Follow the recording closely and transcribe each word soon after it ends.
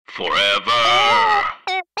Forever.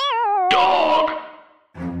 Dog.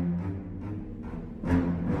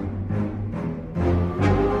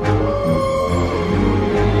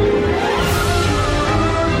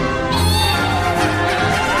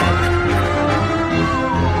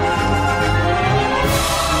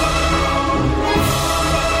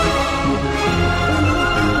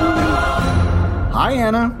 Hi,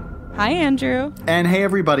 Anna. Hi, Andrew. And hey,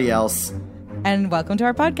 everybody else. And welcome to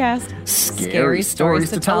our podcast, Scary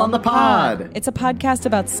Stories to Tell on the Pod. It's a podcast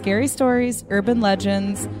about scary stories, urban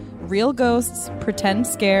legends, real ghosts, pretend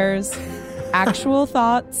scares, actual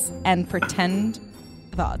thoughts, and pretend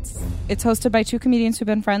thoughts. It's hosted by two comedians who've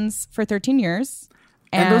been friends for 13 years.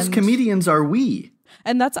 And those comedians are we.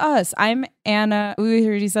 And that's us. I'm Anna. We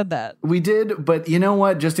already said that. We did, but you know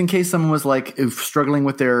what? Just in case someone was like struggling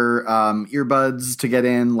with their earbuds to get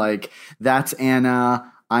in, like, that's Anna.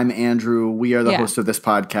 I'm Andrew. We are the host of this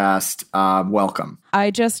podcast. Welcome.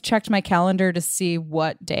 I just checked my calendar to see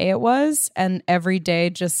what day it was, and every day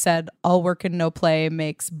just said all work and no play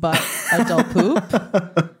makes but adult poop.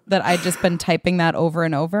 That I'd just been typing that over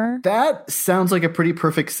and over. That sounds like a pretty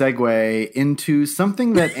perfect segue into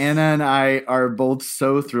something that Anna and I are both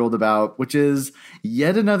so thrilled about, which is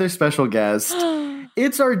yet another special guest.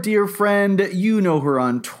 It's our dear friend. You know her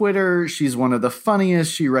on Twitter. She's one of the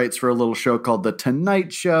funniest. She writes for a little show called The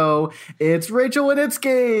Tonight Show. It's Rachel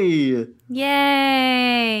Winitsky.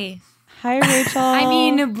 Yay. Hi, Rachel. I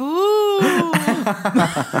mean, boo.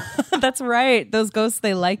 That's right. Those ghosts,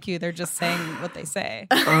 they like you. They're just saying what they say.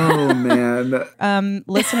 Oh, man.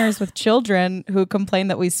 Listeners with children who complain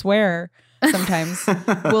that we swear sometimes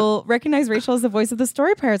will recognize Rachel as the voice of the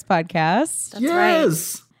Story Pirates podcast. That's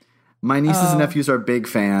yes. right. My nieces and nephews are big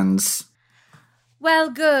fans. Well,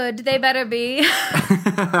 good. They better be.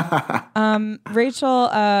 Rachel,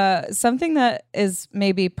 something that is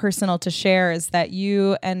maybe personal to share is that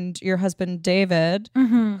you and your husband, David,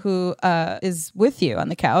 who is with you on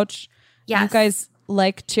the couch, Yes. you guys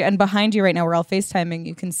like to, and behind you right now, we're all FaceTiming.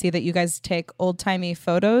 You can see that you guys take old-timey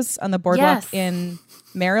photos on the boardwalk Yes. in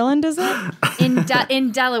Maryland, is it?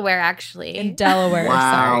 In Delaware, actually. In Delaware,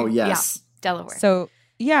 Wow, sorry. yes. Yeah, Delaware. So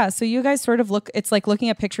you guys sort of look, it's like looking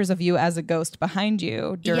at pictures of you as a ghost behind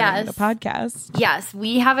you during the podcast. Yes,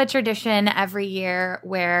 we have a tradition every year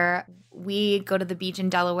where we go to the beach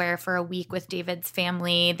in Delaware for a week with David's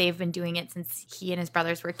family. They've been doing it since he and his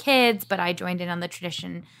brothers were kids, but I joined in on the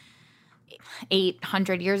tradition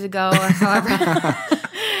 800 years ago or however.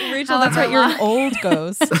 Rachel, that's right. You're an old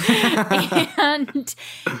ghost.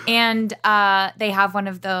 and they have one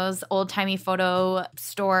of those old-timey photo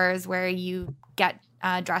stores where you get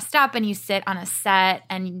dressed up and you sit on a set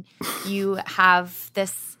and you have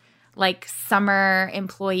this like summer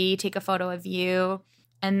employee take a photo of you,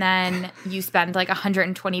 and then you spend like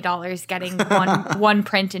 $120 getting one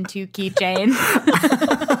print and two keychains.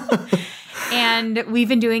 And we've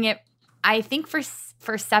been doing it, I think, for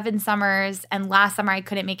 7 summers, and last summer I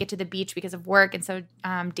couldn't make it to the beach because of work, and so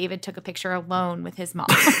David took a picture alone with his mom.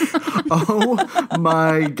 Oh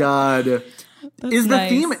my God. Is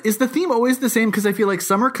nice. the theme always the same? Because I feel like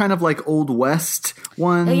some are kind of like Old West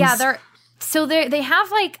ones. Yeah, they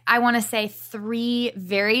have like, I want to say 3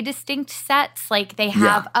 very distinct sets. Like they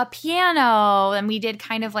have a piano, and we did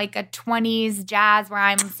kind of like a 20s jazz where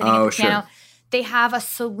I'm sitting at the piano. Sure. They have a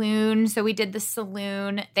saloon, so we did the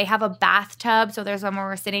saloon. They have a bathtub, so there's one where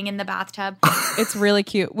we're sitting in the bathtub. It's really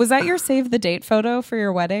cute. Was that your save the date photo for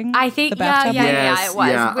your wedding? I think, yeah, it was.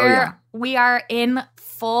 Yeah. We are in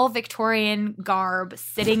full Victorian garb,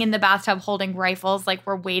 sitting in the bathtub holding rifles like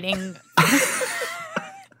we're waiting.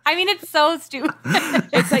 I mean, it's so stupid.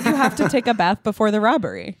 It's that you have to take a bath before the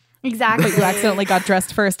robbery. Exactly. But you accidentally got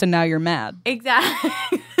dressed first and now you're mad.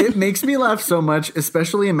 Exactly. It makes me laugh so much,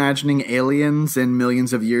 especially imagining aliens in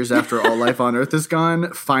millions of years after all life on Earth is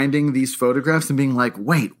gone, finding these photographs and being like,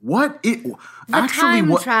 wait, what?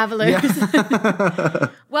 Travelers. Yeah.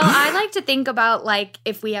 Well, I like to think about like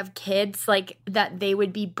if we have kids, like that they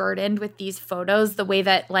would be burdened with these photos the way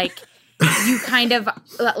that like you kind of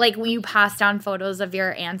like when you pass down photos of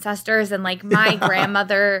your ancestors, and like my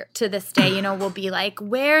grandmother to this day, you know, will be like,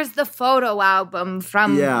 where's the photo album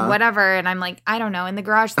from whatever? And I'm like, I don't know, in the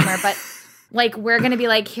garage somewhere. But like, we're going to be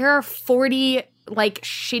like, here are 40 like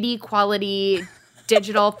shitty quality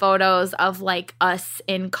digital photos of like us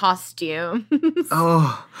in costume.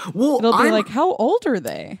 Oh, well, it'll be like, how old are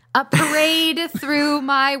they? A parade through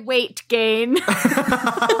my weight gain.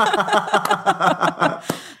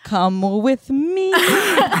 Come with me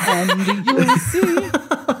and you'll see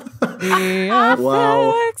the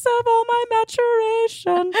effects of all my magic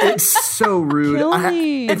saturation. It's so rude. Kill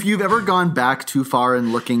me. If you've ever gone back too far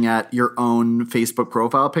in looking at your own Facebook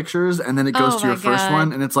profile pictures and then it goes Oh to your my first God.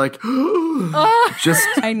 one and it's like, just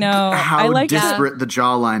I know. how I like disparate the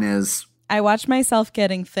jawline is. I watch myself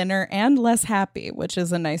getting thinner and less happy, which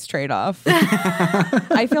is a nice trade-off.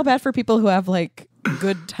 I feel bad for people who have like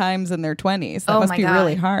good times in their 20s. That Oh must my be God.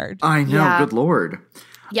 really hard. I know. Yeah. Good Lord.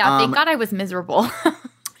 Yeah, thank God I was miserable.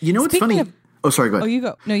 You know what's Speaking funny? of- Oh, sorry. Go ahead. Oh, you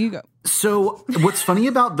go. No, you go. So what's funny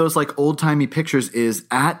about those like old timey pictures is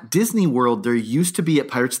at Disney World, there used to be at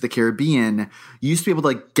Pirates of the Caribbean, you used to be able to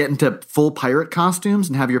like get into full pirate costumes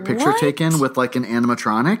and have your picture What? taken with like an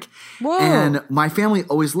animatronic. Whoa. And my family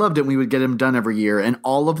always loved it. And we would get them done every year. And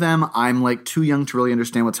all of them, I'm like too young to really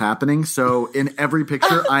understand what's happening. So in every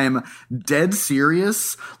picture, I am dead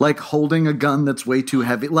serious, like holding a gun that's way too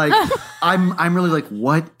heavy. Like I'm really like,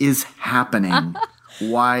 what is happening?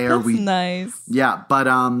 Why are That's we nice. Yeah,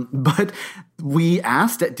 but we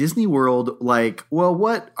asked at Disney World, like,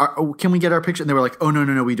 well, can we get our picture? And they were like, oh,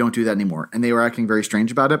 no, we don't do that anymore. And they were acting very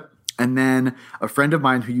strange about it. And then a friend of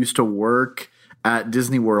mine who used to work at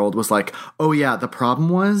Disney World was like, oh yeah, the problem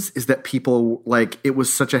is that people, like, it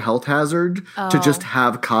was such a health hazard to just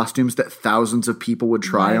have costumes that thousands of people would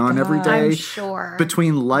try My on every God. day. I'm sure.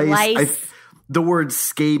 Between lice. Lice. The word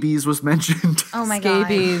scabies was mentioned. Oh my God.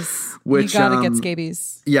 Scabies. Which, you gotta get um,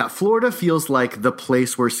 scabies. Yeah, Florida feels like the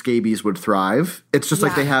place where scabies would thrive. It's just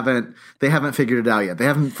like Yeah. they haven't figured it out yet. They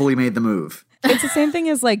haven't fully made the move. It's the same thing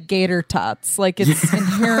as like gator tots. Like it's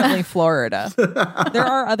inherently Florida. There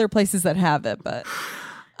are other places that have it, but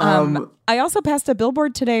I also passed a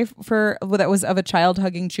billboard today that was of a child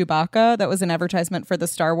hugging Chewbacca. That was an advertisement for the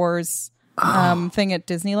Star Wars thing at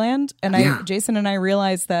Disneyland. And Yeah. Jason and I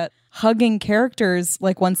realized that hugging characters,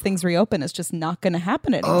 like once things reopen, is just not going to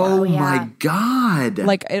happen anymore. Oh yeah. my God.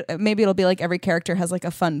 Like maybe it'll be like every character has like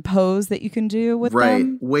a fun pose that you can do with right.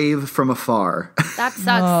 them. Wave from afar. That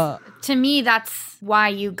sucks. To me, that's why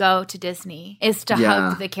you go to Disney, is to Yeah.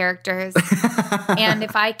 hug the characters. And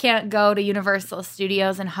if I can't go to Universal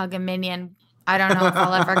Studios and hug a minion, I don't know if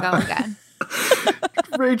I'll ever go again.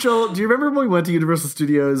 Rachel, do you remember when we went to Universal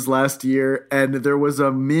Studios last year and there was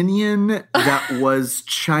a minion that was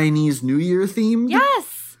Chinese New Year themed?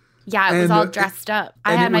 Yes. Yeah, it was And- all dressed up.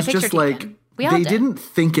 I And had it my was picture just taken. like We all they did. didn't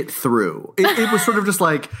think it through. It was sort of just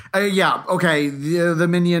like, yeah, okay, the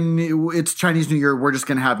minion, it's Chinese New Year. We're just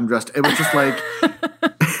going to have him dressed. It was just like.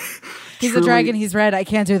 He's a truly- dragon. He's red. I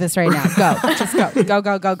can't do this right now. Go. Just go.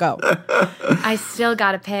 Go. I still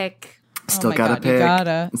got to pick. Still my gotta God, pick. You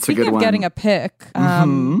gotta. It's Speaking a good of one. getting a pick,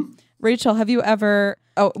 Rachel, have you ever?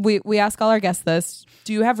 Oh, we ask all our guests this.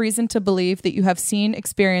 Do you have reason to believe that you have seen,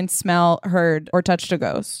 experienced, smell, heard, or touched a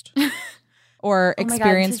ghost, or Oh my God,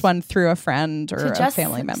 experienced to- one through a friend or To a just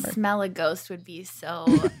family member? smell a ghost would be so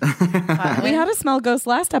fun. We had a smell ghost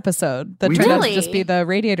last episode that We turned out to did. just be the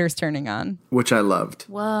radiators turning on. Which I loved.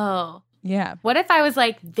 Whoa. Yeah. What if I was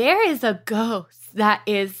like, there is a ghost that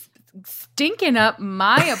is stinking up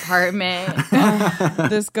my apartment?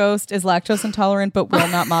 This ghost is lactose intolerant but will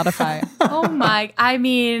not modify. Oh my, I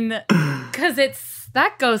mean, because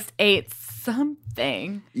that ghost ate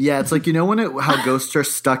something. Yeah, it's like, how ghosts are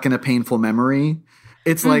stuck in a painful memory.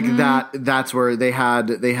 It's like that's where they had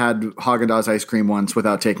Haagen-Dazs ice cream once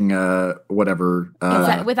without taking a whatever.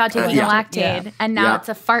 Without taking yeah. a Lactaid. Yeah. And now Yeah. it's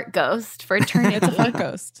a fart ghost for eternity. It's a fart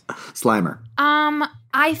ghost. Slimer.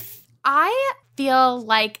 I feel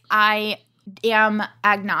like I am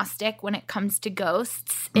agnostic when it comes to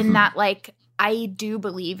ghosts, in that like I do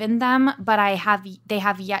believe in them, but they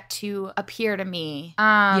have yet to appear to me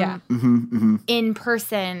Yeah. in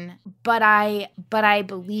person, but I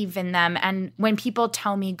believe in them. And when people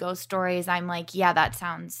tell me ghost stories, I'm like, yeah,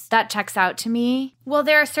 that checks out to me. Well,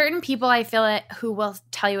 there are certain people I feel it who will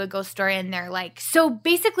tell you a ghost story and they're like, so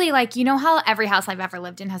basically, like, you know how every house I've ever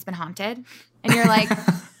lived in has been haunted? And you're like,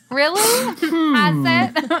 really?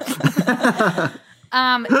 Has it?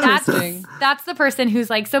 Interesting. That's the person who's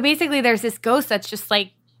like, so basically there's this ghost that's just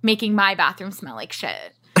like making my bathroom smell like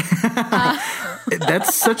shit.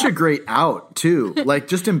 That's such a great out, too. Like,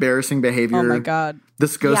 just embarrassing behavior. Oh my God.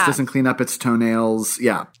 This ghost Yeah. doesn't clean up its toenails.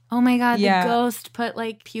 Yeah. Oh my God, Yeah. the ghost put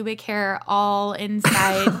like pubic hair all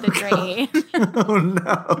inside the drain. Oh,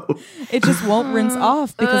 no. It just won't rinse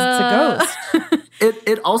off because it's a ghost.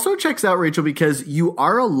 It also checks out, Rachel, because you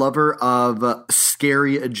are a lover of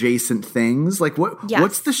scary adjacent things. Like, Yes.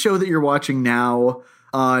 what's the show that you're watching now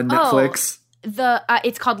on Netflix?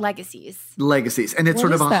 It's called Legacies. Legacies. And it's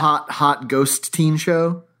What sort of is a that? hot ghost teen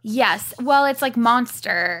show. Yes. Well, it's like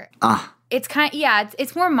Monster. Ah. It's kind of,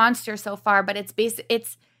 it's more Monster so far, but it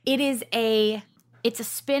is a It's a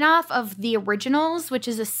spin-off of The Originals, which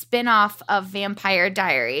is a spin-off of Vampire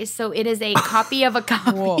Diaries. So it is a copy of a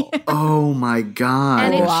copy. Whoa. Oh my God.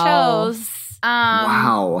 And it Wow. shows.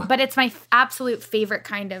 Wow. But it's my absolute favorite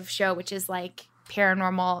kind of show, which is like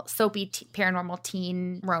paranormal, soapy paranormal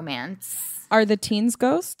teen romance. Are the teens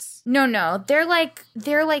ghosts? No. They're like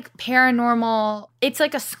paranormal. It's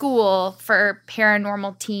like a school for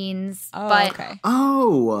paranormal teens. Oh, but okay.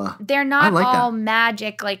 Oh. they're I not like all that.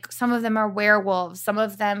 magic. Like some of them are werewolves. Some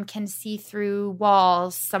of them can see through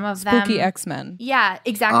walls. Some of Spooky them. X-Men. Yeah,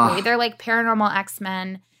 exactly. Ah. They're like paranormal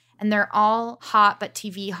X-Men, and they're all hot but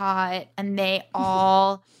TV hot, and they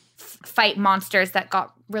all fight monsters that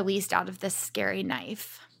got released out of this scary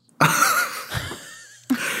knife.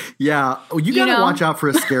 Yeah. Oh, you got to know? watch out for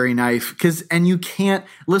a scary knife and you can't,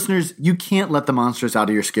 listeners, you can't let the monsters out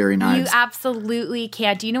of your scary You knives. absolutely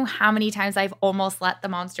can't. Do you know how many times I've almost let the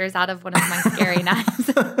monsters out of one of my scary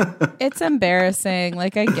knives? It's embarrassing.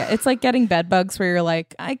 Like it's like getting bed bugs where you're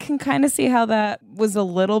like, I can kind of see how that was a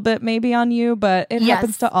little bit maybe on you, but it Yes.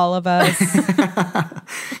 happens to all of us.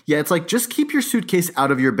 Yeah, it's like just keep your suitcase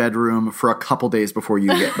out of your bedroom for a couple days before you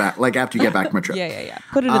get back, like after you get back from a trip. Yeah.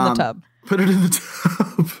 Put it in the tub. Put it in the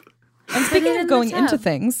tub. And speaking in of the going tub. into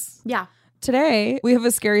things, Yeah. today we have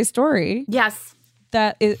a scary story Yes.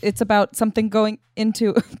 that it's about something going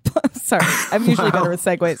into. Sorry, I'm usually better with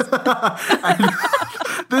segues.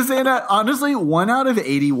 This, Anna, honestly, 1 out of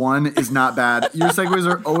 81 is not bad. Your segues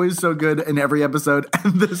are always so good in every episode.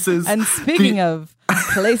 And this is. And speaking of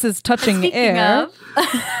places touching Speaking air,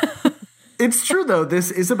 of, It's true, though. This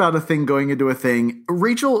is about a thing going into a thing.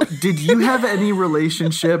 Rachel, did you have any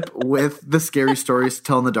relationship with the Scary Stories to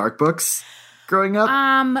Tell in the Dark books growing up?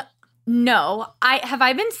 no.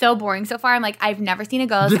 I been so boring so far. I'm like, I've never seen a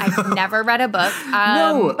ghost. I've never read a book.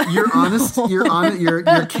 No, you're honest.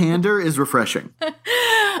 Your candor is refreshing.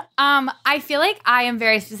 I feel like I am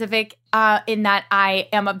very specific in that I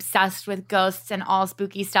am obsessed with ghosts and all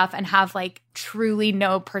spooky stuff and have like truly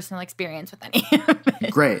no personal experience with any of it.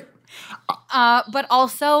 Great. But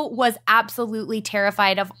also was absolutely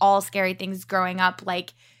terrified of all scary things growing up.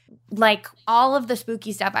 Like all of the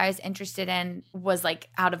spooky stuff I was interested in was like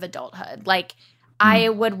out of adulthood. Like I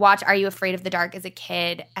would watch Are You Afraid of the Dark as a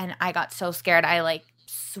kid, and I got so scared I like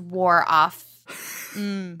swore off.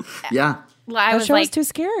 Yeah. I that was show like, is too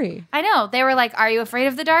scary. I know. They were like, Are you afraid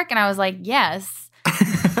of the dark? And I was like, yes.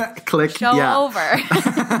 Click. Show yeah. over.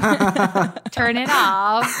 Turn it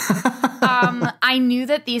off. I knew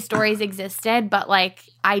that these stories existed, but like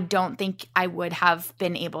I don't think I would have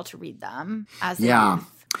been able to read them as a Yeah. youth.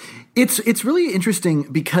 It's really interesting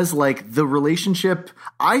because like the relationship,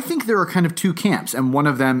 I think there are kind of two camps, and one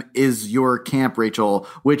of them is your camp, Rachel,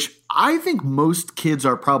 which I think most kids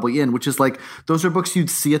are probably in, which is like those are books you'd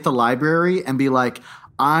see at the library and be like,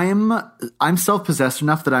 I'm self-possessed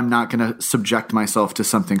enough that I'm not going to subject myself to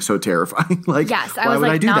something so terrifying. Like, Yes, I why was would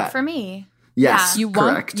like, I do not that? for me. Yes, You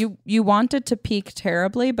correct. you wanted to peak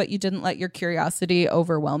terribly, but you didn't let your curiosity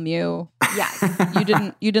overwhelm you. Yes,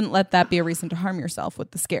 You didn't let that be a reason to harm yourself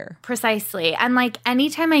with the scare. precisely. And like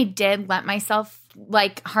anytime I did let myself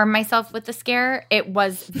like harm myself with the scare, it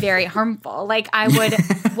was very harmful. Like I would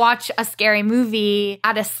watch a scary movie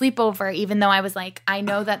at a sleepover, even though I was like, I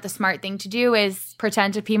know that the smart thing to do is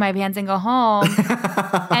pretend to pee my pants and go home.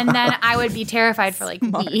 And then I would be terrified for like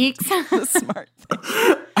weeks. Smart.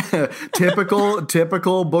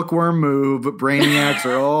 typical bookworm move. Brainiacs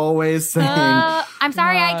are always saying, I'm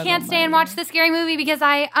sorry, I can't stay and watch the scary movie because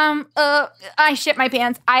I shit my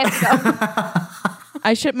pants. I have to go.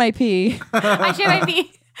 I shit my pee. I shit my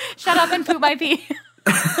pee. Shut up and poop my pee.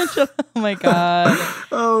 Oh my god.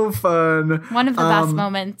 "Oh, fun." One of the best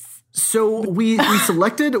moments. So we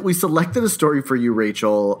selected a story for you,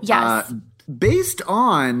 Rachel. Yes. Based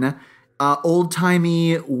on old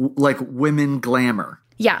timey like women glamour,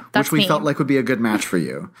 Yeah, that's which we me. felt like would be a good match for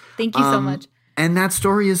you. Thank you so much. And that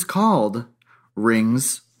story is called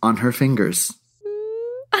 "Rings on Her Fingers."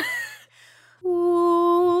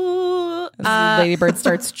 Ooh. As Lady Bird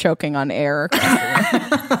starts choking on air.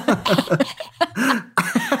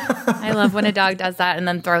 I love when a dog does that and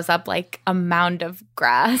then throws up like a mound of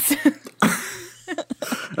grass.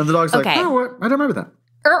 And the dog's like, Okay. "Oh, what? I don't remember that."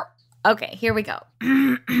 Okay, here we go.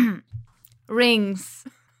 Rings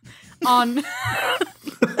on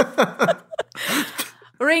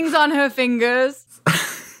rings on her fingers.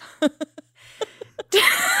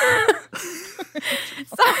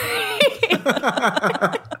 Sorry.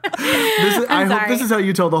 I hope sorry. this is how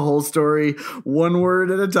you tell the whole story, one word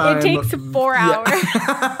at a time. It takes 4 hours.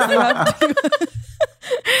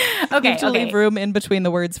 Okay, To leave room in between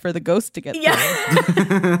the words for the ghost to get through.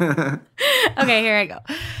 Yeah. Okay, here I go.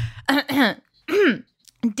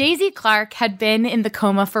 Daisy Clark had been in the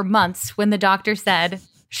coma for months when the doctor said,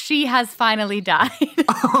 she has finally died.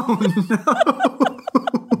 Oh, no.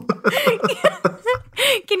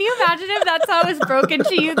 Can you imagine if that's how it was broken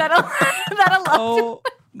to you? That alone. Oh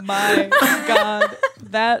my God.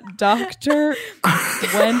 That doctor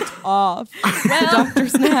went off. The doctor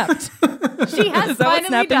snapped. She has Is that what finally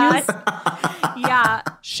snapping died. is? Yeah.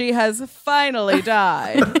 She has finally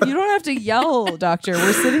died. You don't have to yell, doctor.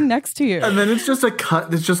 We're sitting next to you. And then it's just a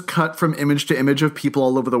cut. It's just cut from image to image of people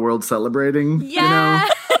all over the world celebrating. Yeah.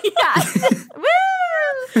 Yeah. Woo!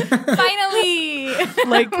 Finally.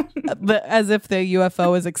 Like as if the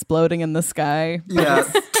UFO is exploding in the sky. Yeah.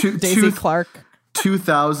 Daisy Clark.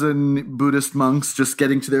 2,000 Buddhist monks just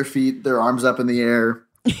getting to their feet, their arms up in the air.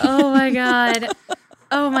 Oh my God.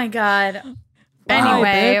 Oh my God.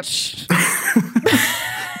 Anyway. Bitch.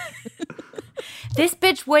 This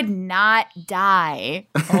bitch would not die.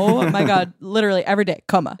 Oh my God. Literally every day.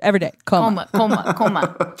 Coma. Every day. Coma.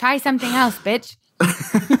 Coma. Try something else, bitch.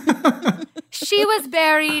 She was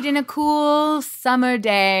buried in a cool summer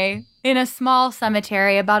day in a small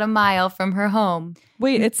cemetery about a mile from her home.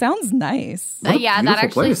 Wait, it sounds nice. What a Yeah, that beautiful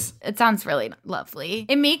actually, place. it sounds really lovely.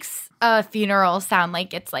 It makes a funeral sound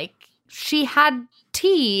like it's like she had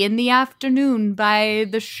tea in the afternoon by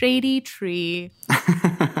the shady tree.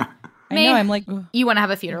 I know. I'm like, no, You want to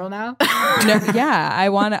have a funeral now? yeah. I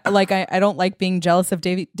want to, like, I don't like being jealous of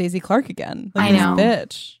Daisy Clark again. Like, I know.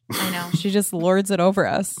 This bitch. I know. She just lords it over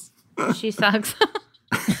us. She sucks.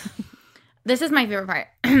 This is my favorite part.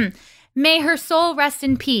 May her soul rest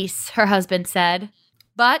in peace, her husband said.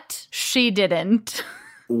 But she didn't.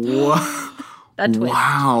 Wow. That twist.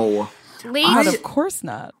 Wow. Late. But of course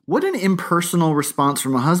not. What an impersonal response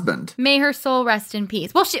from a husband. May her soul rest in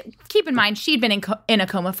peace. Well, keep in mind, she'd been in a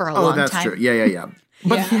coma for a long time. Oh, that's true. Yeah.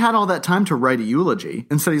 But Yeah. he had all that time to write a eulogy.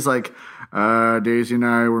 Instead, he's like, Daisy and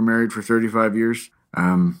I were married for 35 years.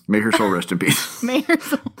 May her soul rest in peace. May her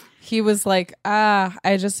soul. He was like,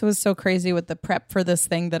 I just was so crazy with the prep for this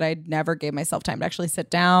thing that I never gave myself time to actually sit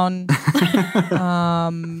down. He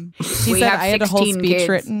We said have I had a whole 16 speech kids.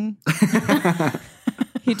 written.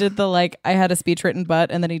 He did the I had a speech written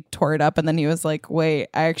butt, and then he tore it up, and then he was like, wait,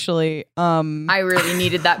 I actually, I really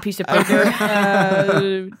needed that piece of paper.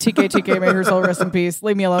 TK, may her soul rest in peace.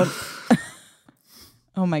 Leave me alone.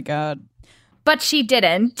 Oh my God. But she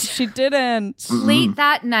didn't. She didn't. Late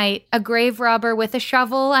that night, a grave robber with a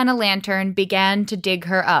shovel and a lantern began to dig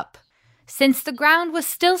her up. Since the ground was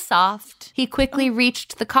still soft, he quickly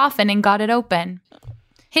reached the coffin and got it open.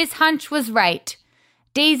 His hunch was right.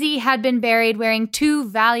 Daisy had been buried wearing 2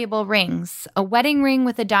 valuable rings, a wedding ring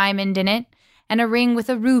with a diamond in it, and a ring with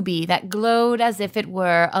a ruby that glowed as if it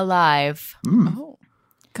were alive. Oh.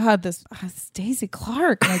 God, this Daisy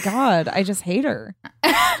Clark. My God, I just hate her.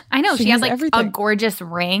 I know, she has has a everything. gorgeous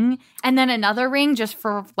ring and then another ring just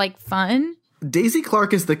for fun. Daisy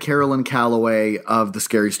Clark is the Carolyn Calloway of the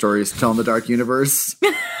Scary Stories Tell in the Dark universe.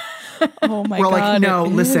 Oh my We're God. like, no, it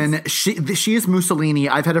is. listen, she is Mussolini.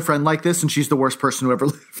 I've had a friend like this, and she's the worst person who ever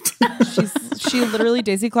lived. She literally,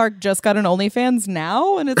 Daisy Clark just got an OnlyFans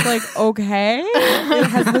now, and it's like, okay,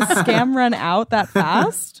 has the scam run out that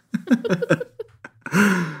fast?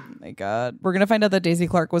 Oh my God, we're gonna find out that Daisy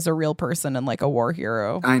Clark was a real person and like a war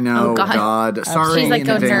hero. I know, Oh, God. Sorry, She's like in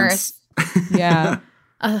a advance. Yeah,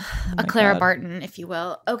 A Clara God. Barton, if you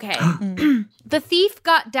will. Okay. The thief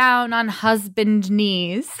got down on husband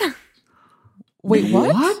knees. wait,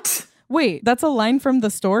 what? What? Wait, that's a line from the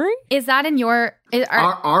story? Is that in your...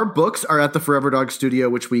 Our books are at the Forever Dog Studio,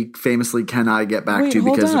 which we famously cannot get back Wait, to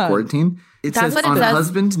hold because on. of quarantine. It That's says what it on says.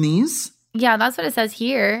 husband knees. yeah, that's what it says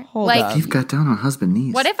here. Hold like, up. You've got down on husband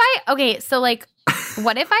knees. what if I... Okay, so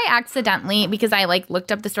what if I accidentally... Because I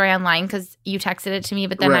looked up the story online because you texted it to me,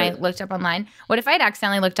 but then I Right. looked up online. What if I'd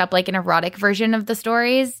accidentally looked up an erotic version of the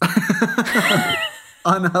stories?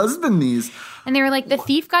 on husband knees? And they were like, the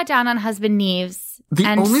thief got down on husband knees The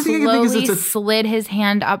and only thing I can think is slowly it's a- slid his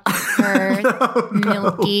hand up her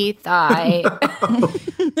milky thigh.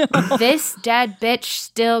 This dead bitch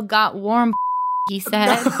still got warm, he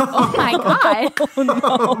said. Oh my God.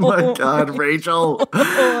 Oh my God, Rachel.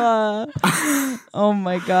 Oh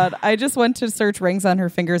my God, I just went to search rings on her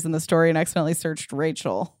fingers in the story and accidentally searched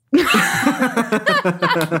Rachel.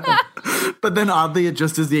 But then oddly, it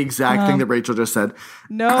just is the exact thing that Rachel just said.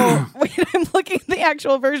 No, wait, I'm looking at the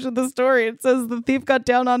actual version of the story. It says the thief got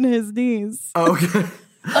down on his knees. Okay.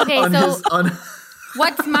 Okay, On so his- on-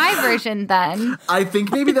 what's my version then? I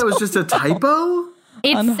think maybe that was just a typo.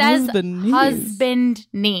 It On says husband knees. husband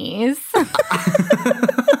knees.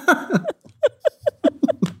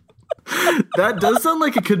 That does sound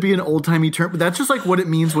like it could be an old-timey term, but that's just like what it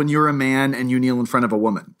means when you're a man and you kneel in front of a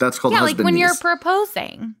woman. That's called Yeah, husband like when knees. you're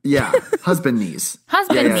proposing. Yeah, husband knees.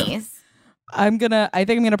 Husband Yeah. knees. I think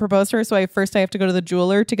I'm gonna propose to her. So I have to go to the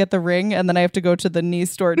jeweler to get the ring, and then I have to go to the knee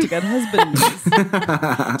store to get husband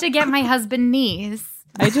knees. To get my husband knees.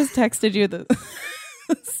 I just texted you the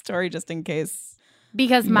story just in case.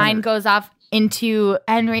 Because mine goes off into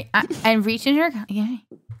and reach in her. Yeah.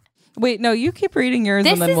 Wait, no, you keep reading yours,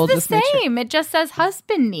 This and then is we'll the just make sure. same. It just says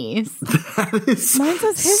husband knees. That is, Mine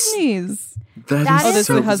says his knees. That is is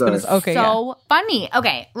so the husband bizarre. is okay. So funny.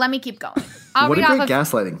 Okay, let me keep going. What a great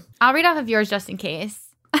gaslighting. I'll read off of yours just in case.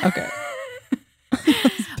 Okay.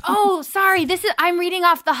 Oh, sorry. I'm reading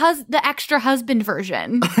off the extra husband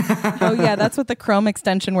version. Oh yeah, that's what the Chrome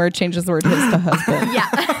extension where it changes the word his to husband.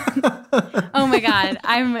 Yeah. Oh my God.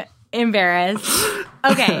 I'm embarrassed.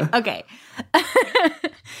 Okay.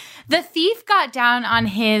 The thief got down on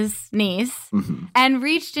his knees and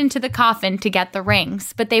reached into the coffin to get the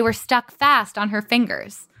rings, but they were stuck fast on her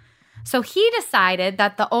fingers. So he decided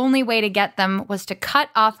that the only way to get them was to cut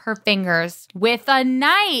off her fingers with a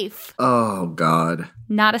knife. Oh, God.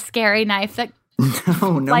 Not a scary knife that No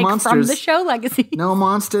like monsters. from the show Legacy. No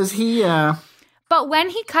monsters here. But when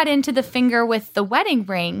he cut into the finger with the wedding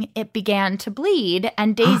ring, it began to bleed,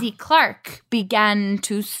 and Daisy Clark began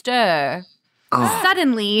to stir.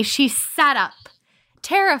 Suddenly, she sat up.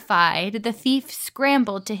 Terrified, the thief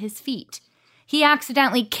scrambled to his feet. He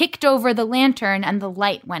accidentally kicked over the lantern, and the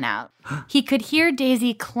light went out. He could hear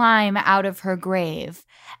Daisy climb out of her grave.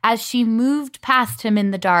 As she moved past him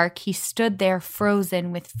in the dark, he stood there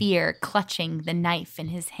frozen with fear, clutching the knife in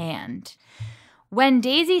his hand. When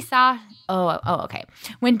Daisy saw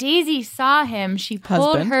When Daisy saw him, she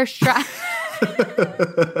pulled Husband. her shroud.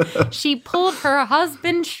 She pulled her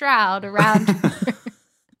husband's shroud around her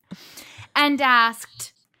and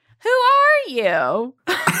asked, "Who are you?"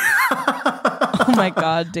 Oh my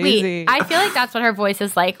God, Daisy. Wait, I feel like that's what her voice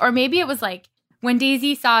is like. Or maybe it was like, when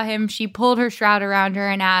Daisy saw him, she pulled her shroud around her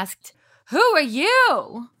and asked, "Who are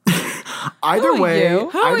you?" Either way,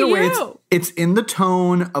 you? it's in the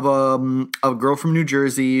tone of a girl from New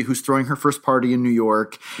Jersey who's throwing her first party in New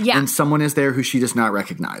York, Yeah. and someone is there who she does not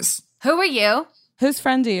recognize. Who are you? Whose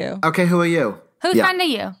friend are you? Okay, who are you? Whose Yeah. friend are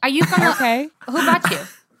you? Are you from Okay. Who brought you?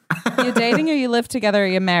 You dating or you live together or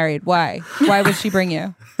you married? Why? Why would she bring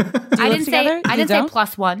you? Do you I live didn't together? say You don't?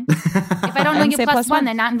 plus one. If I don't know didn't you say plus plus one, one.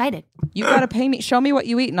 they're not invited. You gotta pay me. Show me what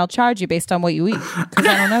you eat, and I'll charge you based on what you eat. Because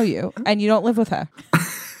I don't know you, and you don't live with her.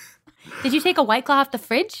 Did you take a White Claw off the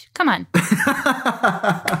fridge? Come on.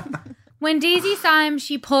 When Daisy saw him,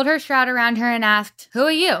 she pulled her shroud around her and asked, "Who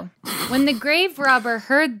are you?" When the grave robber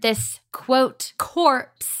heard this, quote,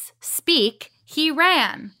 corpse speak, he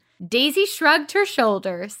ran. Daisy shrugged her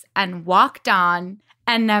shoulders and walked on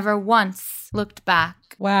and never once looked back.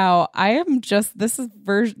 Wow, I am just this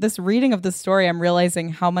reading of this story. I'm realizing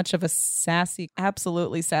how much of a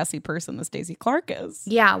absolutely sassy person this Daisy Clark is.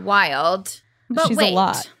 Yeah, wild. But She's wait. a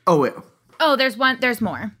lot. Oh, wait. Oh, there's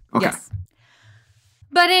more. Okay. Yes.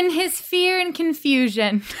 But in his fear and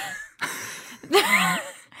confusion,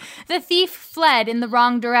 the thief fled in the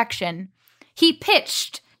wrong direction. He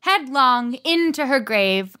pitched headlong into her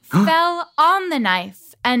grave, fell on the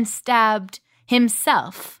knife, and stabbed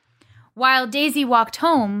himself. While Daisy walked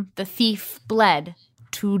home, the thief bled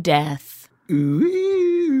to death.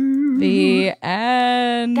 Ooh. The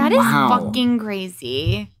end. That is Wow. fucking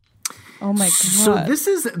crazy. Oh my God.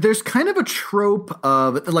 So there's kind of a trope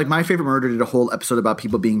of, like, My Favorite Murder did a whole episode about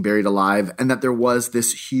people being buried alive, and that there was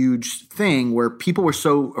this huge thing where people were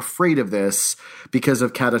so afraid of this because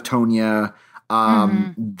of catatonia,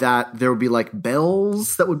 that there would be like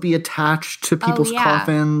bells that would be attached to people's yeah.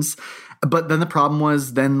 coffins. But then the problem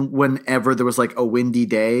was then whenever there was like a windy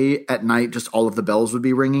day at night, just all of the bells would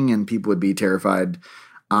be ringing and people would be terrified.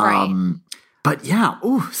 Right. But yeah,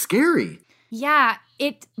 ooh, scary. Yeah,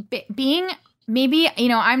 being maybe,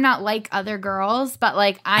 I'm not like other girls, but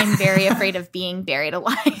like I'm very afraid of being buried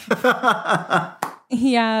alive.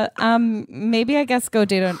 Yeah, maybe I guess go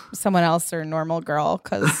date someone else or a normal girl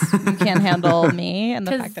because you can't handle me and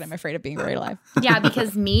the fact that I'm afraid of being buried alive. Yeah,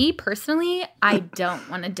 because me personally, I don't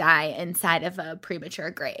want to die inside of a premature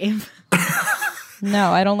grave.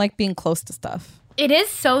 No, I don't like being close to stuff. It is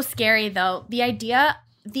so scary though. The idea,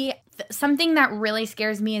 something that really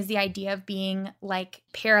scares me is the idea of being like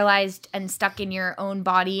paralyzed and stuck in your own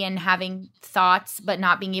body and having thoughts but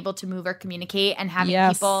not being able to move or communicate and having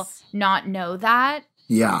Yes. people not know that.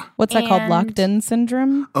 Yeah. What's that called? And- Locked in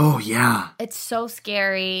syndrome? Oh, yeah. It's so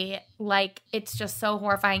scary. Like, it's just so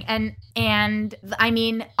horrifying. And I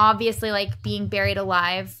mean, obviously, like, being buried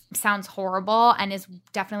alive sounds horrible and is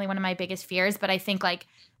definitely one of my biggest fears. But I think, like,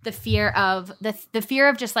 the fear of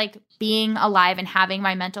just like being alive and having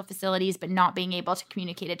my mental facilities but not being able to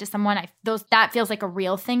communicate it to someone, that feels like a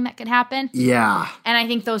real thing that could happen. Yeah. And I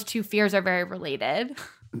think those two fears are very related.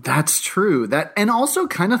 That's true. And also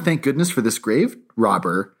kind of thank goodness for this grave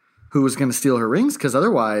robber who was going to steal her rings, because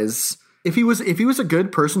otherwise, if he was a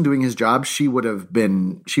good person doing his job, she would have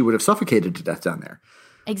suffocated to death down there.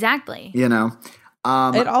 Exactly. You know.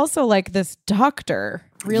 It also, like, this doctor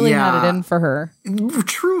really had it in for her.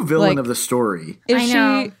 True villain Like, of the story. Is I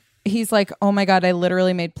know. He's like, oh my God, I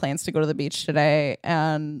literally made plans to go to the beach today.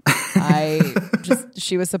 And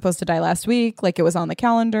she was supposed to die last week. Like, it was on the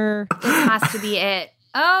calendar. This has to be it.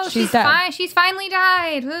 Oh, she's dead. fine. She's finally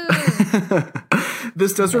died. Woo.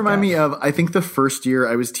 This does remind me of, I think the first year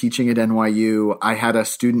I was teaching at NYU, I had a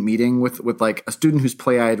student meeting with like a student whose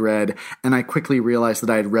play I had read, and I quickly realized that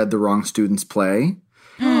I had read the wrong student's play.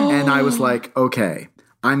 And I was like, okay,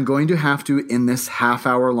 I'm going to have to, in this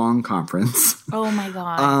half-hour long conference, Oh my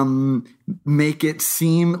God. make it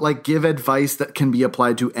seem like give advice that can be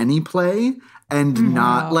applied to any play and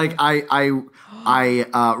not like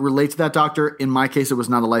I relate to that doctor. In my case, it was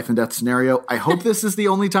not a life and death scenario. I hope this is the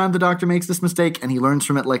only time the doctor makes this mistake and he learns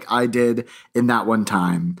from it like I did in that one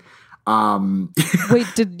time. Wait,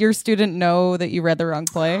 did your student know that you read the wrong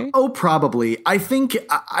play? Oh, probably. I think,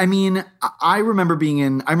 I mean, I remember being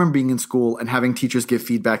in school and having teachers give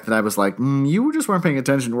feedback that I was like, you just weren't paying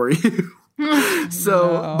attention, were you?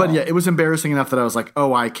 But yeah, it was embarrassing enough that I was like,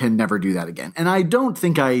 oh, I can never do that again. And I don't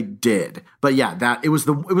think I did. But yeah, it was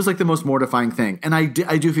like the most mortifying thing. And I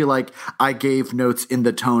do feel like I gave notes in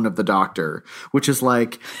the tone of the doctor, which is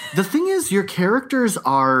like, the thing is, your characters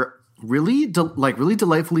are really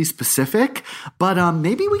delightfully specific, but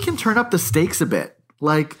maybe we can turn up the stakes a bit.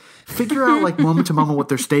 Like, figure out like moment to moment what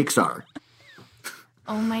their stakes are.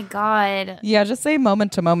 Oh my God. Yeah, just say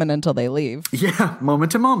moment to moment until they leave. Yeah,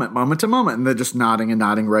 moment to moment, and they're just nodding and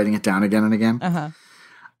nodding, writing it down again and again.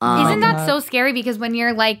 Isn't that so scary? Because when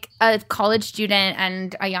you're like a college student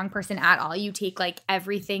and a young person at all, you take like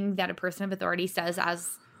everything that a person of authority says as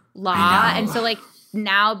law. And so like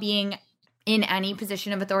now being in any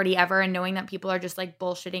position of authority ever and knowing that people are just like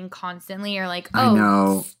bullshitting constantly, you're like, I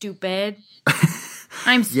know. Stupid.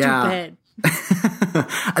 I'm Yeah. stupid.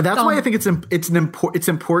 That's why I think it's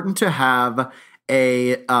important to have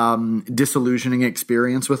a disillusioning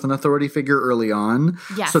experience with an authority figure early on,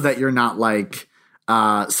 Yes. so that you're not like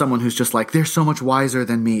someone who's just like, they're so much wiser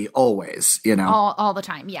than me always, you know? All the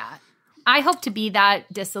time. Yeah. I hope to be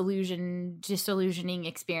that disillusioning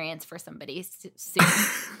experience for somebody soon.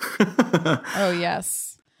 Oh,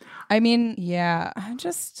 yes. I mean, yeah, I'm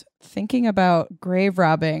just thinking about grave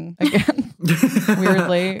robbing again.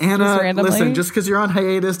 Weirdly. Anna, just randomly. listen, just because you're on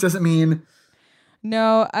hiatus doesn't mean...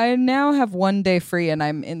 No, I now have one day free and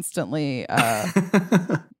I'm instantly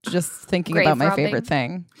just thinking Grave about my robbing. favorite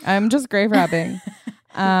thing. I'm just grave robbing.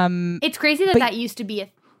 It's crazy that used to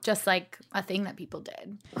be just like a thing that people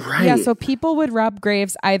did. Right. Yeah, so people would rob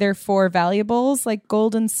graves either for valuables like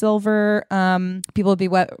gold and silver. People would be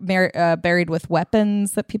buried with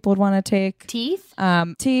weapons that people would want to take. Teeth?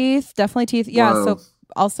 Teeth, definitely teeth. Yeah. Whoa. So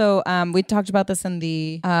also, we talked about this in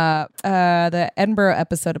the Edinburgh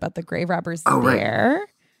episode about the grave robbers. Oh, right. There.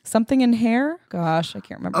 Something in hair? Gosh, I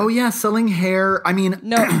can't remember. Oh, yeah, selling hair. I mean...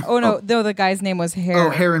 No. Oh, no. Though the guy's name was Hare. Oh,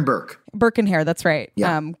 Hare and Burke. Burke and Hare. That's right.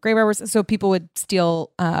 Yeah. Grave robbers. So people would steal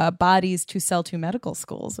bodies to sell to medical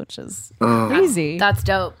schools, which is crazy. That's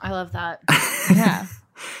dope. I love that. Yeah.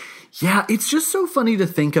 Yeah, it's just so funny to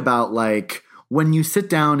think about, like, when you sit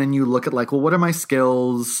down and you look at, like, well, what are my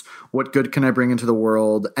skills? What good can I bring into the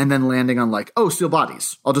world? And then landing on, like, oh, steal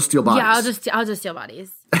bodies. I'll just steal bodies. Yeah, I'll just steal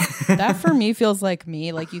bodies. That for me feels like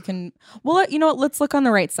me. Like you can, well, you know what? Let's look on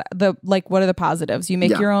the right side. What are the positives? You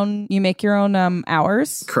make your own. You make your own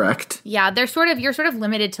hours. Correct. Yeah, you're sort of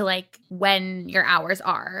limited to like when your hours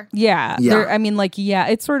are. Yeah. Yeah. I mean, like, yeah,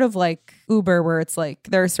 it's sort of like Uber, where it's like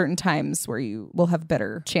there are certain times where you will have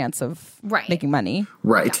better chance of making money.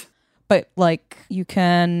 Right. Yeah. But like you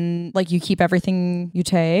can, like you keep everything you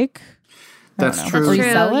take. That's true. Or you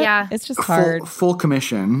True, sell it. yeah. It's just hard. Full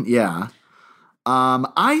commission, yeah.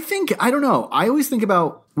 I don't know. I always think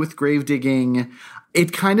about with grave digging,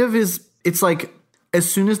 it kind of is, it's like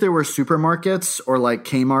as soon as there were supermarkets or like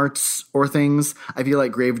Kmart's or things, I feel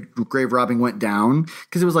like grave robbing went down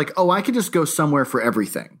because it was like, oh, I could just go somewhere for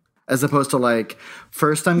everything as opposed to like,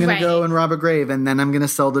 first I'm going to go and rob a grave, and then I'm going to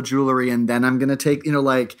sell the jewelry, and then I'm going to take,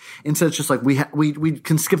 like, instead it's just like we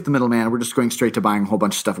can skip the middleman. We're just going straight to buying a whole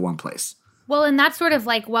bunch of stuff at one place. Well, and that's sort of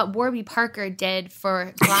like what Warby Parker did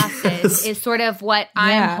for glasses is sort of what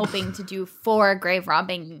I'm hoping to do for grave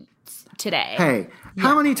robbing today. Hey,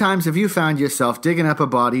 how many times have you found yourself digging up a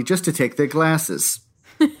body just to take their glasses?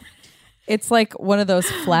 It's like one of those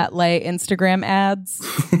flat lay Instagram ads,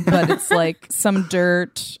 but it's like some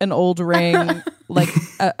dirt, an old ring, like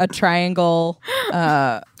a triangle.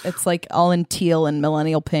 It's like all in teal and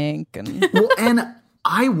millennial pink. And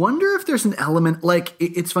I wonder if there's an element, like,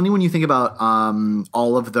 it's funny when you think about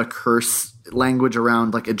all of the curse language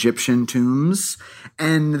around like Egyptian tombs,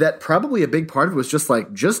 and that probably a big part of it was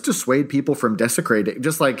just dissuade people from desecrating,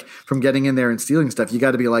 just like from getting in there and stealing stuff. You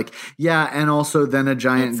got to be like, and also then a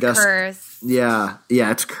giant gust. Cursed. Yeah,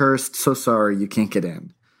 it's cursed. So sorry, you can't get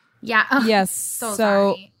in. Yeah. Yes. So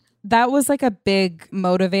sorry. That was like a big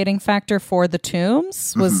motivating factor for the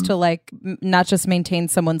tombs, was to like not just maintain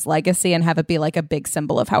someone's legacy and have it be like a big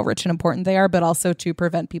symbol of how rich and important they are, but also to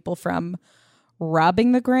prevent people from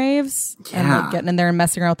robbing the graves and like getting in there and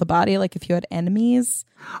messing around with the body, like if you had enemies.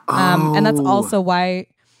 And that's also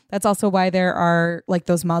why there are like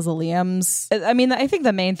those mausoleums. I mean, I think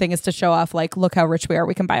the main thing is to show off, like, look how rich we are.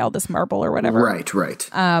 We can buy all this marble or whatever. Right.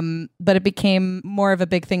 But it became more of a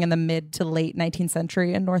big thing in the mid to late 19th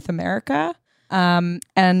century in North America.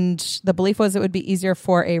 And the belief was it would be easier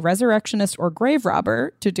for a resurrectionist or grave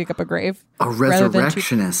robber to dig up a grave. A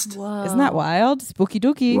resurrectionist. Isn't that wild? Spooky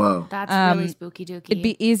dooky. Whoa. That's really spooky dooky. It'd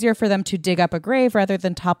be easier for them to dig up a grave rather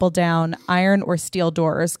than topple down iron or steel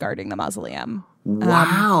doors guarding the mausoleum.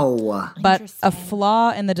 Wow. But a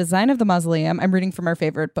flaw in the design of the mausoleum, I'm reading from our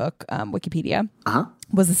favorite book, Wikipedia,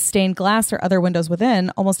 was the stained glass or other windows within.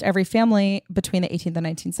 Almost every family between the 18th and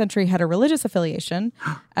 19th century had a religious affiliation.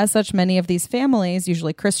 As such, many of these families,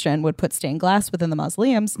 usually Christian, would put stained glass within the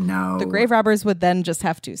mausoleums. No. The grave robbers would then just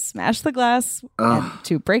have to smash the glass and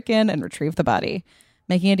to break in and retrieve the body.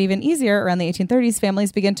 Making it even easier, around the 1830s,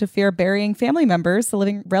 families began to fear burying family members. The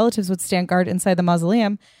living relatives would stand guard inside the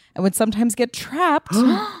mausoleum and would sometimes get trapped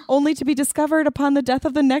only to be discovered upon the death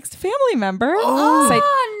of the next family member. No.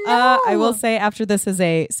 I will say after this is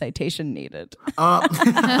a citation needed.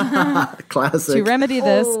 Classic. To remedy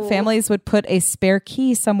this, families would put a spare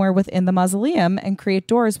key somewhere within the mausoleum and create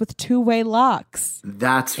doors with two-way locks.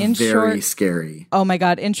 That's very scary. Oh my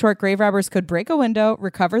God. In short, grave robbers could break a window,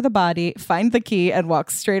 recover the body, find the key, and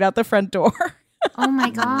walk straight out the front door. Oh my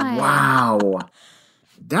God. Wow.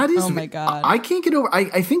 That is, oh my God. I can't get over.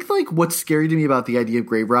 I think like what's scary to me about the idea of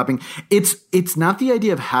grave robbing, it's not the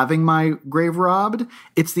idea of having my grave robbed.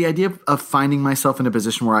 It's the idea of finding myself in a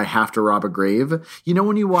position where I have to rob a grave. You know,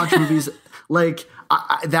 when you watch movies, like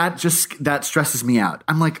that stresses me out.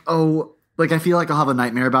 I'm like, I feel like I'll have a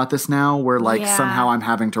nightmare about this now where like somehow I'm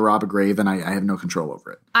having to rob a grave and I have no control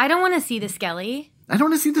over it. I don't want to see the Skelly. I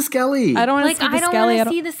don't want to see the Skelly. I don't want to see the Skelly. I don't want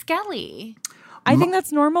to see the Skelly. I think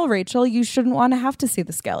that's normal, Rachel. You shouldn't want to have to see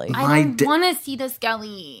the Skelly. I don't want to see the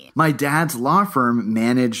Skelly. My dad's law firm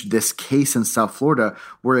managed this case in South Florida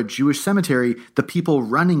where a Jewish cemetery, the people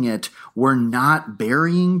running it were not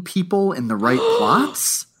burying people in the right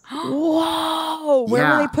plots. Whoa! Where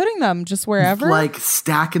were they putting them? Just wherever? Like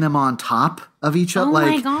stacking them on top of each other. Oh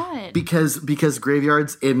like, my God. Because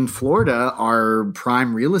graveyards in Florida are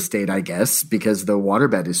prime real estate, I guess, because the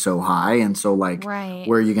waterbed is so high. And so like,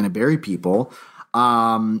 where are you going to bury people?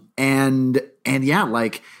 And yeah,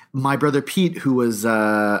 like my brother Pete, who was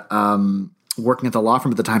working at the law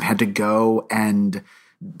firm at the time, had to go and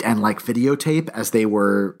like videotape as they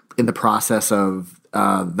were in the process of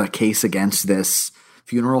the case against this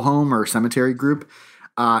funeral home or cemetery group.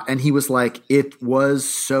 And he was like, it was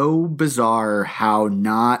so bizarre how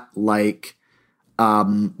not like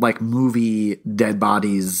movie dead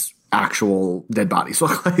bodies, actual dead bodies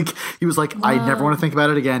look like. He was like, I never want to think about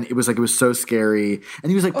it again. It was like, it was so scary. And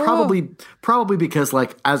he was like, probably because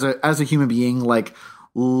like as a human being, like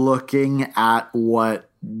looking at what,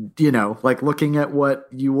 you know, like looking at what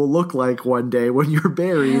you will look like one day when you're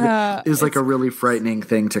buried is like a really frightening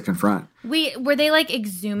thing to confront. Were they like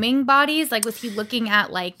exhuming bodies? Like, was he looking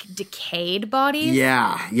at like decayed bodies?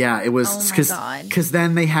 Yeah. It was because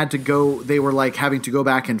then they had to go, they were like having to go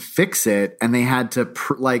back and fix it. And they had to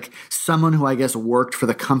like someone who I guess worked for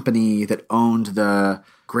the company that owned the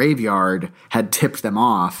graveyard had tipped them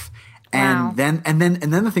off. And then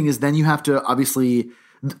the thing is, then you have to obviously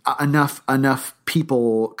enough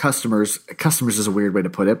people, customers is a weird way to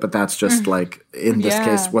put it, but that's just like in this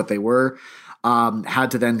case what they were,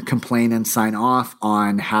 had to then complain and sign off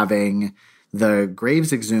on having the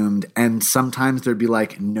graves exhumed, and sometimes there'd be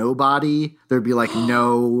like no body, there'd be like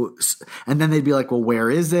no, and then they'd be like, well, where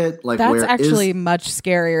is it? Like, That's where actually is, much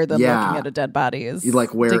scarier than Yeah. looking at a dead body. Is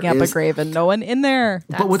like, where digging up a is- grave and no one in there.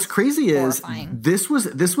 but what's crazy is horrifying. this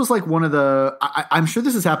was like one of the, I'm sure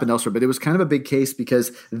this has happened elsewhere, but it was kind of a big case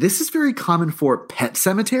because this is very common for pet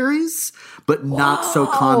cemeteries, but not so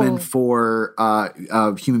common for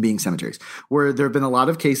human being cemeteries, where there have been a lot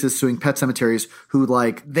of cases suing pet cemeteries who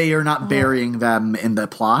like they are not burying them in the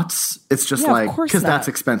plots. It's just Yeah, of like course because that's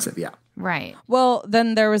not. expensive. Yeah. Right. Well,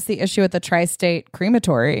 then there was the issue at the Tri-State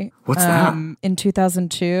Crematory. What's that? In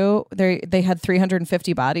 2002, they had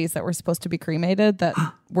 350 bodies that were supposed to be cremated that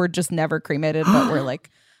were just never cremated, but were like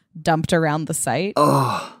dumped around the site.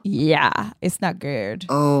 Oh, Yeah, it's not good.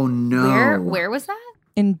 oh no. Where was that?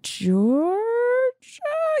 In Georgia?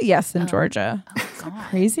 Yes, in Georgia.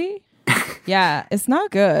 Crazy? Yeah, it's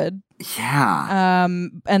not good. Yeah.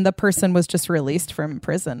 And the person was just released from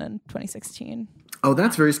prison in 2016. Oh,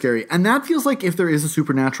 that's very scary. And that feels like if there is a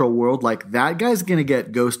supernatural world, like that guy's going to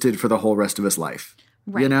get ghosted for the whole rest of his life.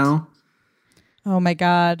 You Right. know? Oh my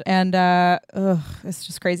God. And it's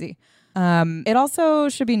just crazy. It also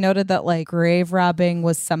should be noted that like grave robbing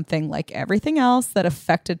was something like everything else that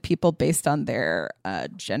affected people based on their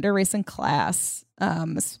gender, race, and class.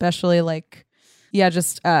 Especially like,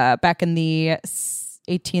 just back in the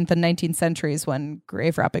 18th and 19th centuries when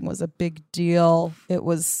grave robbing was a big deal. It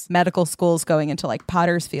was medical schools going into like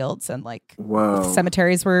potter's fields and like Whoa.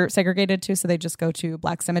 cemeteries were segregated too. So they just go to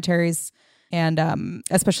black cemeteries. And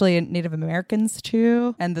especially Native Americans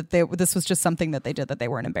too, and that this was just something that they did that they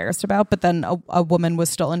weren't embarrassed about. But then a woman was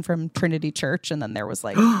stolen from Trinity Church, and then there was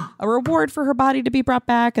like a reward for her body to be brought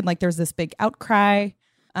back, and like there's this big outcry.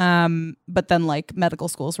 But then like medical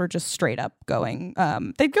schools were just straight up going.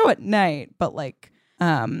 They'd go at night, but like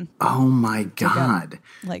Oh my God.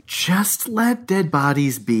 like Just let dead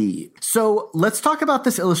bodies be. So let's talk about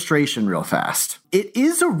this illustration real fast. It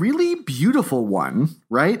is a really beautiful one,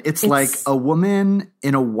 right? It's like a woman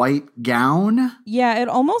in a white gown. yeah, it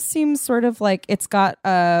almost seems sort of like it's got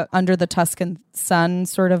a Under the Tuscan Sun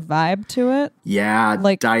sort of vibe to it. Yeah,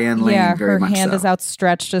 Like Diane Lane, yeah, very her much hand so. is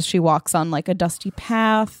outstretched as she walks on like a dusty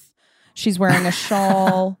path. She's wearing a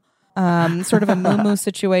shawl, sort of a muumuu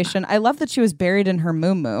situation. I love that she was buried in her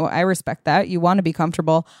muumuu. I respect that. You want to be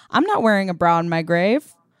comfortable. I'm not wearing a bra on my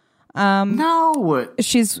grave. No.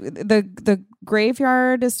 She's the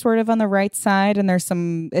graveyard is sort of on the right side, and there's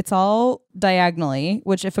some. It's all diagonally.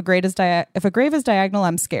 Which if a grave is diagonal,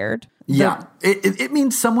 I'm scared. Yeah. It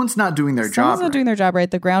means someone's not doing their Someone's job. not doing their job right.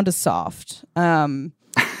 The ground is soft.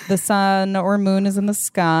 The sun or moon is in the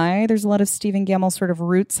sky. There's a lot of Stephen Gamble sort of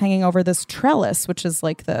roots hanging over this trellis, which is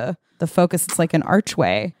like the focus. It's like an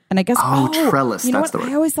archway. And I guess Trellis, You know that's what? the word.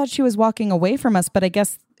 I always thought she was walking away from us, but I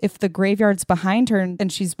guess if the graveyard's behind her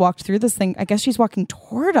and she's walked through this thing, I guess she's walking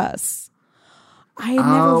toward us. I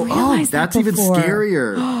never realized that's that even before.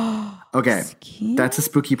 scarier. Okay. That's a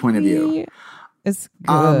spooky point of view. It's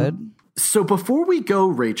good. So before we go,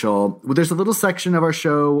 Rachel, there's a little section of our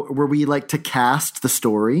show where we like to cast the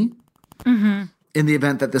story in the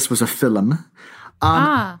event that this was a film.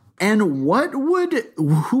 And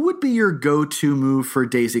who would be your go-to move for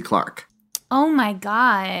Daisy Clark? Oh my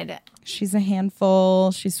God. She's a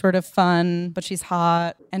handful. She's sort of fun, but she's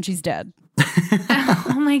hot and she's dead.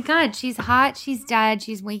 Oh my God. She's hot. She's dead.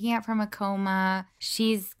 She's waking up from a coma.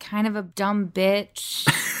 She's kind of a dumb bitch.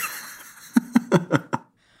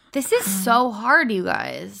 This is so hard, you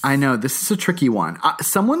guys. I know this is a tricky one.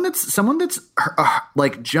 Someone that's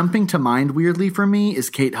like jumping to mind weirdly for me is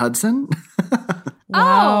Kate Hudson.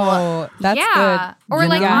 Wow, that's yeah. good. Or You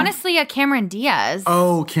like know? honestly, a Cameron Diaz.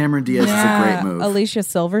 Oh, Cameron Diaz is a great move. Alicia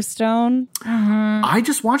Silverstone. I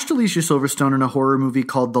just watched Alicia Silverstone in a horror movie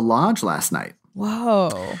called The Lodge last night.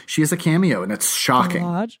 Whoa. She has a cameo, and it's shocking.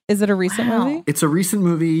 Lodge? Is it a recent movie? It's a recent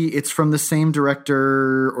movie. It's from the same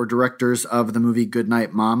director or directors of the movie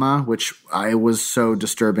Goodnight Mama, which I was so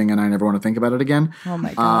disturbing, and I never want to think about it again. Oh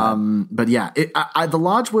my God. But yeah, The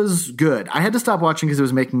Lodge was good. I had to stop watching because it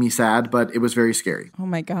was making me sad, but it was very scary. Oh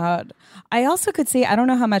my God. I also could see, I don't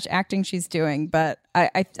know how much acting she's doing, but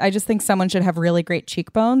I just think someone should have really great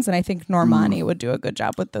cheekbones, and I think Normani would do a good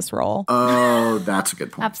job with this role. Oh, that's a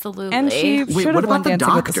good point. Absolutely. And she Wait, should what have won about the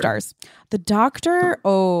Dancing with the Doctor? Stars. The Doctor?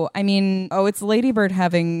 It's Lady Bird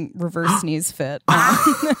having reverse sneeze fit.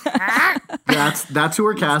 That's who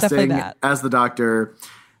we're casting that. as the Doctor.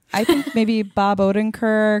 I think maybe Bob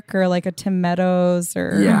Odenkirk or like a Tim Meadows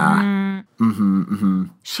or Yeah.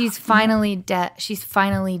 she's finally dead. She's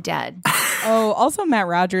finally dead. also Matt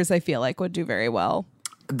Rogers. I feel like would do very well.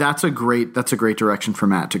 That's a great direction for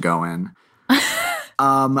Matt to go in.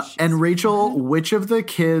 And Rachel, which of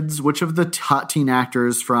the hot teen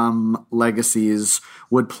actors from Legacies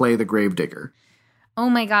would play the Gravedigger? Oh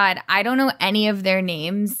my God. I don't know any of their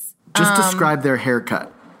names. Just describe their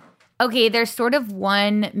haircut. Okay, there's sort of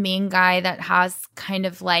one main guy that has kind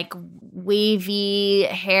of like wavy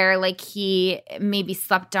hair, like he maybe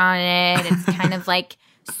slept on it. It's kind of like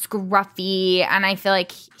scruffy, and I feel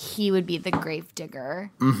like he would be the Gravedigger.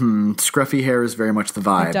 Mm-hmm. Scruffy hair is very much the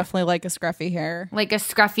vibe. I definitely like a scruffy hair. Like a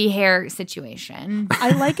scruffy hair situation.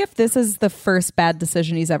 I like if this is the first bad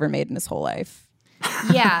decision he's ever made in his whole life.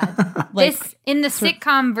 Yeah. Like, this in the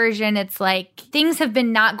sitcom version, it's like things have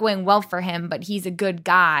been not going well for him, but he's a good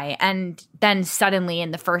guy. And then suddenly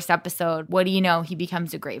in the first episode, what do you know? He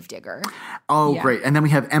becomes a Gravedigger. Oh, Yeah. great. And then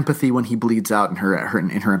we have empathy when he bleeds out in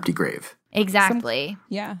her empty grave. Exactly.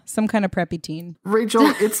 Some kind of preppy teen.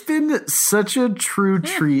 Rachel, it's been such a true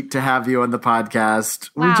treat to have you on the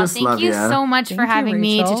podcast. Wow, We just thank love you you. so much Thank for you, having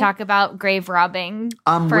me to Rachel. talk about grave robbing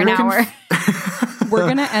for where an can- hour. We're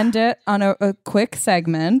going to end it on a quick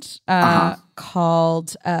segment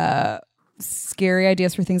called Scary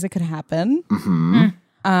Ideas for Things That Could Happen.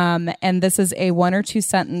 And this is a 1 or 2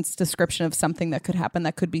 sentence description of something that could happen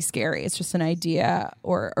that could be scary. It's just an idea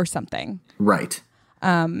or something. Right.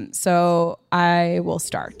 So I will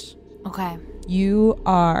start. Okay. You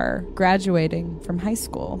are graduating from high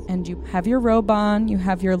school and you have your robe on, you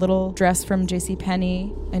have your little dress from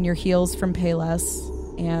JCPenney and your heels from Payless,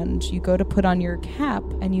 and you go to put on your cap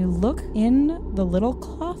and you look in the little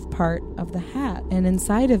cloth part of the hat, and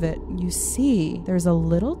inside of it you see there's a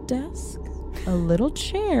little desk, a little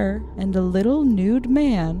chair, and a little nude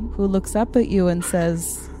man who looks up at you and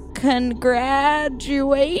says,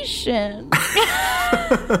 "Congratulations."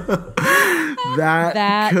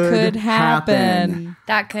 That could happen.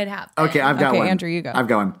 That could happen. Okay, I've got Okay, one. Andrew, you go. I've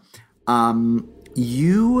got one.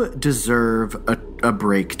 You deserve a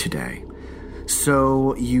break today.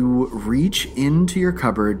 So you reach into your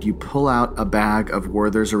cupboard, you pull out a bag of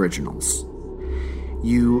Werther's Originals.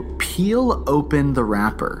 You peel open the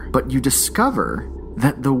wrapper, but you discover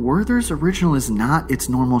that the Werther's Original is not its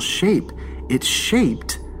normal shape. It's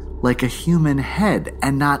shaped like a human head,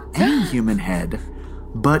 and not any human head,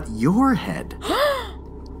 but your head.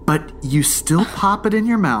 But you still pop it in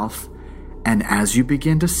your mouth, and as you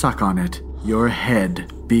begin to suck on it, your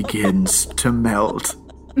head begins to melt.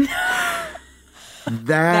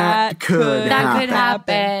 That could That could happen.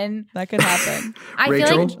 happen. That could happen. I Rachel?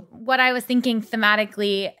 feel like what I was thinking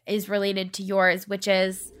thematically is related to yours, which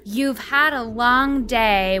is you've had a long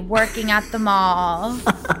day working at the mall.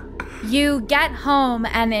 You get home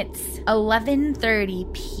and it's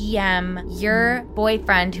 11:30 p.m. Your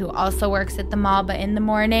boyfriend, who also works at the mall but in the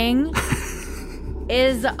morning,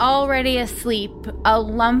 is already asleep, a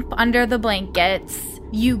lump under the blankets.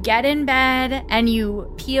 You get in bed and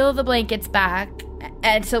you peel the blankets back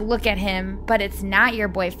and to look at him, but it's not your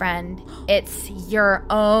boyfriend. It's your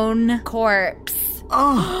own corpse.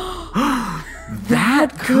 Oh,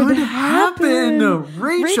 that could happen.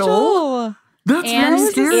 Rachel. That's And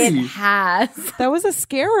very scary. it has. That was a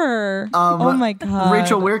scarer. Oh my God.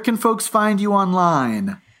 Rachel, where can folks find you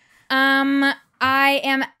online? I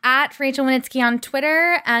am at Rachel Winitsky on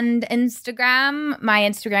Twitter and Instagram. My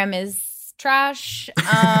Instagram is trash.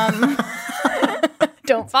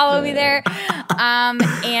 Don't follow me there.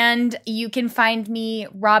 And you can find me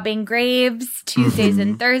robbing graves Tuesdays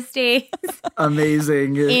and Thursdays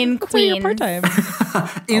Amazing. in That's why you're Queens. part-time.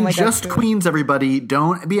 In my God, just good. Queens, everybody.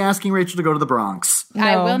 Don't be asking Rachel to go to the Bronx.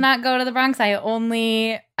 I No. will not go to the Bronx. I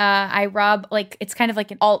only I rob, like, it's kind of like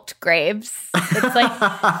an alt graves. It's like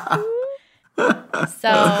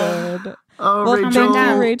so. Good. Oh, Well, Rachel.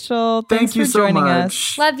 thank you, Rachel. Thank Thanks you for so joining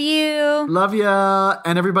much. us. Love you. Love ya.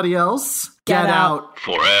 And everybody else, Get out.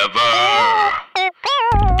 Forever.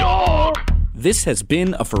 Dog. This has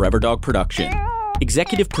been a Forever Dog production.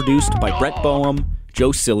 Executive produced by Brett Boehm, Joe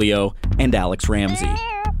Cilio, and Alex Ramsey.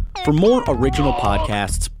 For more original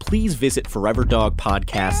podcasts, please visit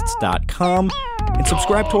foreverdogpodcasts.com and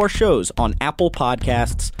subscribe to our shows on Apple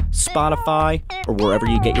Podcasts, Spotify, or wherever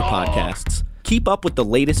you get your podcasts. Keep up with the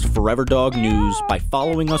latest Forever Dog news by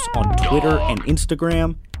following us on Twitter and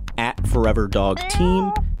Instagram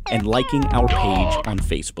 @ForeverDogTeam and liking our page on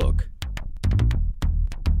Facebook.